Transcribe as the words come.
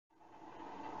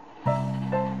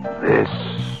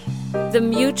The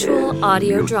Mutual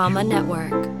Audio Drama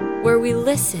Network, where we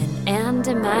listen and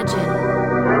imagine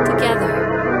together.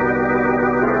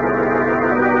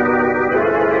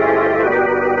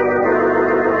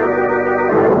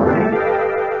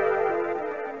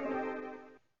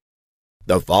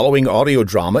 The following audio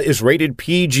drama is rated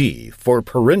PG for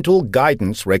parental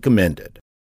guidance recommended.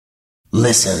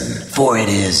 Listen, for it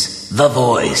is The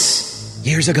Voice.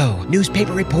 Years ago,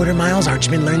 newspaper reporter Miles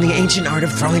Archman learned the ancient art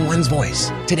of throwing one's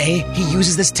voice. Today, he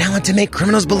uses this talent to make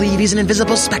criminals believe he's an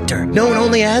invisible specter, known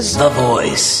only as The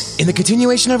Voice. In the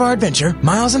continuation of our adventure,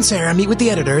 Miles and Sarah meet with the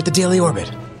editor at the Daily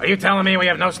Orbit. Are you telling me we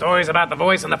have no stories about The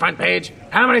Voice on the front page?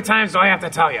 How many times do I have to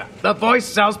tell you? The Voice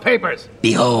sells papers.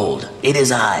 Behold, it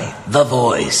is I, The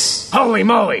Voice. Holy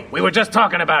moly, we were just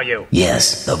talking about you.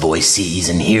 Yes, The Voice sees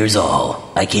and hears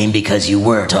all. I came because you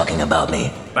were talking about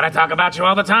me. But I talk about you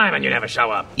all the time and you never show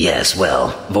up. Yes, well,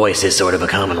 voice is sort of a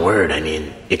common word. I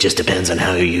mean, it just depends on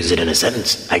how you use it in a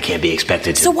sentence. I can't be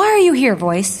expected to... So why are you here,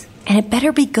 Voice? And it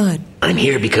better be good. I'm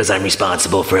here because I'm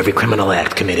responsible for every criminal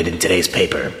act committed in today's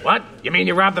paper. What? You mean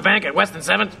you robbed the bank at West and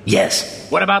 7th?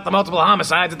 Yes. What about the multiple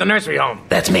homicides at the nursery home?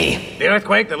 That's me. The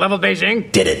earthquake that leveled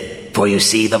Beijing? Did it. For you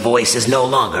see, The Voice is no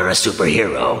longer a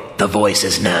superhero. The Voice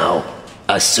is now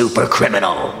a super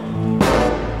criminal.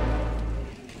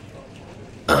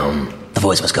 The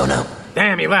Voice must go now.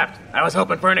 Damn, he left. I was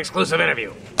hoping for an exclusive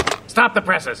interview. Stop the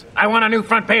presses. I want a new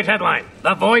front page headline.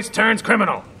 The Voice turns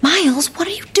criminal. Miles, what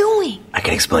are you doing? I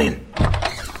can explain.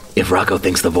 If Rocco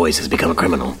thinks The Voice has become a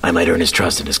criminal, I might earn his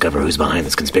trust to discover who's behind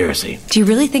this conspiracy. Do you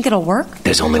really think it'll work?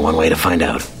 There's only one way to find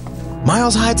out.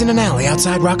 Miles hides in an alley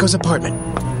outside Rocco's apartment.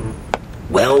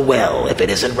 Well, if it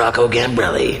isn't Rocco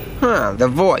Gambrelli. The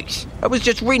Voice. I was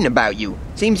just reading about you.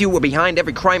 Seems you were behind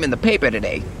every crime in the paper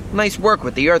today. Nice work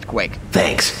with the earthquake.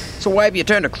 Thanks. So why have you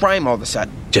turned to crime all of a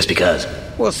sudden? Just because.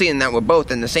 Well, seeing that we're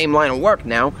both in the same line of work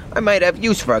now, I might have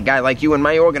use for a guy like you in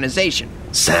my organization.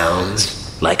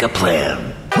 Sounds like a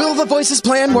plan. Will The Voice's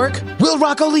plan work? Will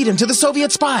Rocco lead him to the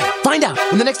Soviet spy? Find out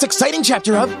in the next exciting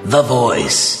chapter of The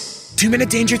Voice. 2-Minute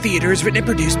Danger Theater is written and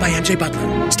produced by MJ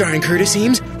Butler. Starring Curtis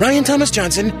Eames, Ryan Thomas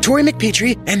Johnson, Tori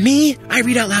McPetrie, and me, I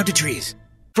read out loud to trees.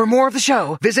 For more of the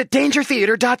show, visit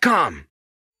dangertheater.com.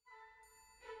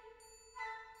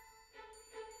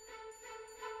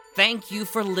 Thank you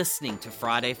for listening to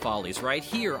Friday Follies right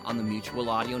here on the Mutual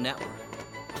Audio Network.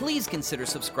 Please consider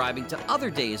subscribing to other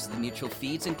days of the Mutual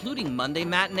feeds, including Monday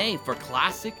Matinee for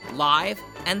classic, live,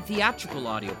 and theatrical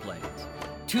audio plays.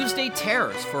 Tuesday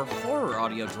Terrors for horror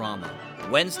audio drama.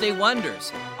 Wednesday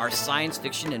Wonders, our science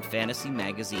fiction and fantasy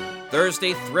magazine.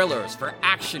 Thursday Thrillers for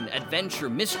action, adventure,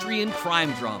 mystery, and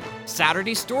crime drama.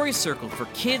 Saturday Story Circle for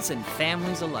kids and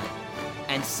families alike.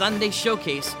 And Sunday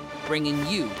Showcase, bringing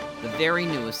you the very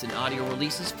newest in audio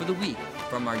releases for the week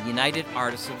from our United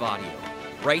Artists of Audio,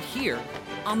 right here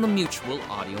on the Mutual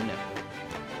Audio Network.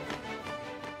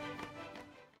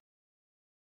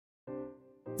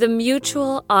 The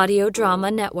Mutual Audio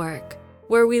Drama Network,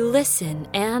 where we listen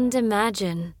and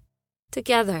imagine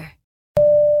together.